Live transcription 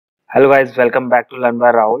Hello guys, welcome back to Learn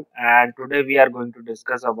by Rahul. And today we are going to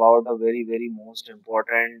discuss about a very most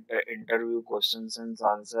important interview questions and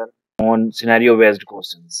answer on scenario based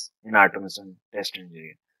questions in automation test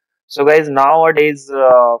engineering. So guys, nowadays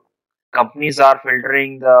companies are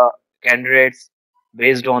filtering the candidates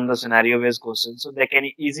based on the scenario based questions, so they can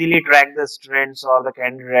easily track the strengths or the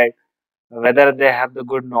candidate whether they have the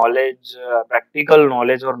good knowledge, practical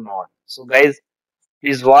knowledge or not. So guys,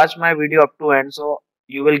 please watch my video up to end so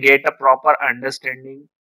you will get a proper understanding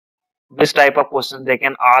which type of questions they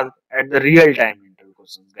can ask at the real time interview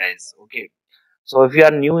questions, guys. Okay. So if you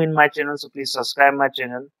are new in my channel, so please subscribe my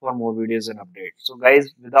channel for more videos and updates. So guys,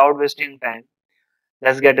 without wasting time,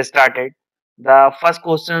 let's get started. The first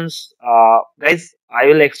questions, guys, I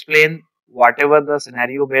will explain whatever the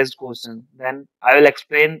scenario based question. Then I will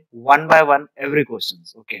explain one by one every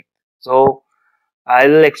questions. Okay. So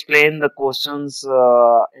I'll explain the questions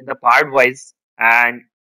in the part wise and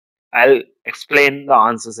I'll explain the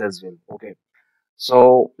answers as well. Okay.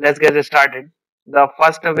 So let's get started. The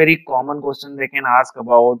first a very common question they can ask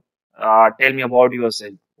about tell me about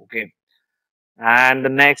yourself. Okay. And the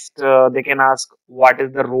next they can ask what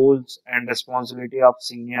is the roles and responsibility of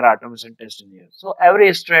senior automation test engineer. So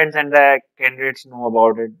every student and the candidates know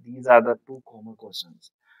about it. These are the two common questions.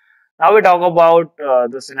 Now we talk about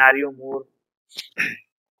the scenario more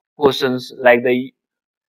questions like the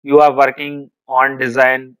you are working on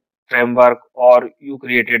design framework or you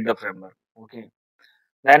created the framework. Okay,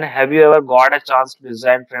 then have you ever got a chance to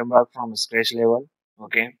design framework from scratch level?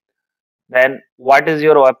 Okay, then what is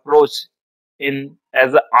your approach in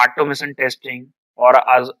as a automation testing or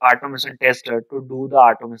as automation tester to do the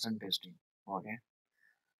automation testing? Okay,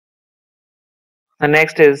 the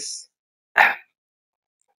next is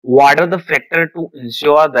what are the factor to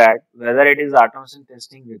ensure that whether it is automation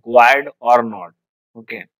testing required or not?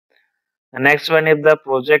 Okay, the next one, if the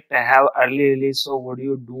project have early release, so would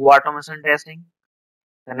you do automation testing?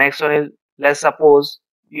 The next one is, let's suppose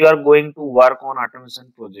you are going to work on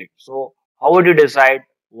automation project. So how would you decide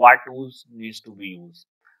what tools needs to be used?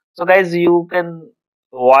 So guys, you can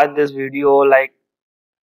watch this video like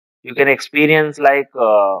you can experience like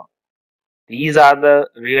these are the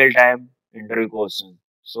real time interview questions.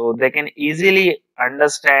 So they can easily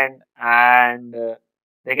understand and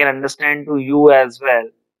they can understand to you as well.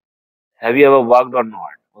 Have you ever worked or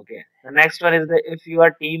not? Okay. The next one is the if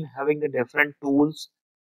your team having the different tools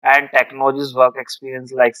and technologies work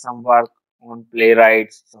experience, like some work on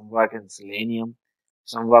playwrights, some work in selenium,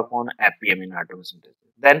 some work on Appium in automation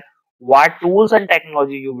testing. Then what tools and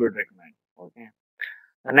technology you would recommend? Okay.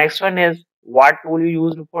 The next one is what tool you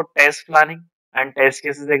use for test planning and test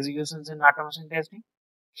cases executions in automation testing.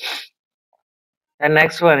 The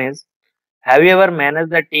next one is, have you ever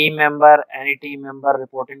managed a team member, any team member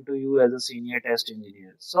reporting to you as a senior test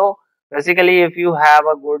engineer? So basically, if you have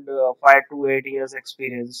a good 5 to 8 years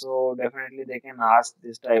experience, so definitely they can ask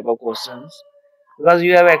this type of questions because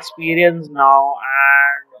you have experience now,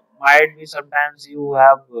 and might be sometimes you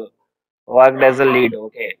have worked as a lead.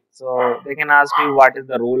 Okay, so they can ask you what is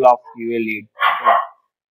the role of QA lead. Okay.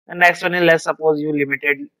 The next one is, let's suppose you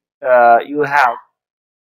have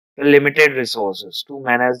limited resources to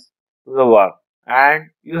manage the work and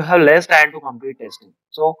you have less time to complete testing.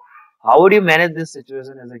 So how would you manage this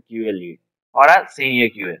situation as a QA lead or a senior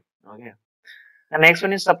QA? Okay. The next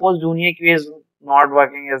one is, suppose junior QA is not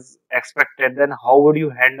working as expected, then how would you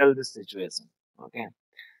handle this situation? Okay.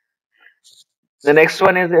 The next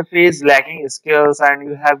one is, if he is lacking skills and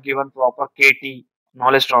you have given proper KT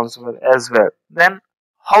knowledge transfer as well, then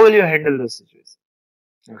how will you handle this situation?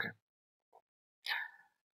 Okay.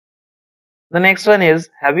 The next one is,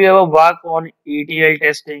 have you ever worked on ETL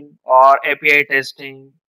testing or API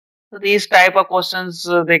testing? So these type of questions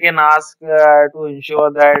they can ask to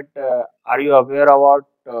ensure that are you aware about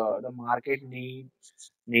the market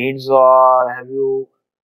needs, or have you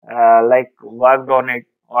like worked on it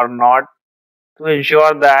or not, to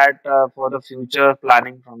ensure that for the future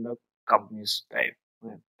planning from the company's type.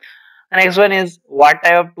 Yeah. The next one is, what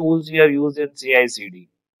type of tools you have used in CI/CD.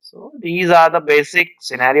 So these are the basic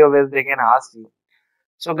scenario where they can ask you.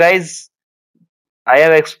 So guys, I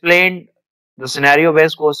have explained the scenario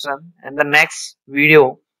based question. In the next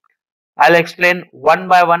video, I'll explain one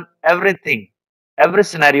by one everything, every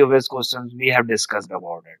scenario based questions we have discussed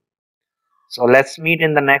about it. So let's meet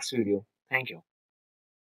in the next video. Thank you.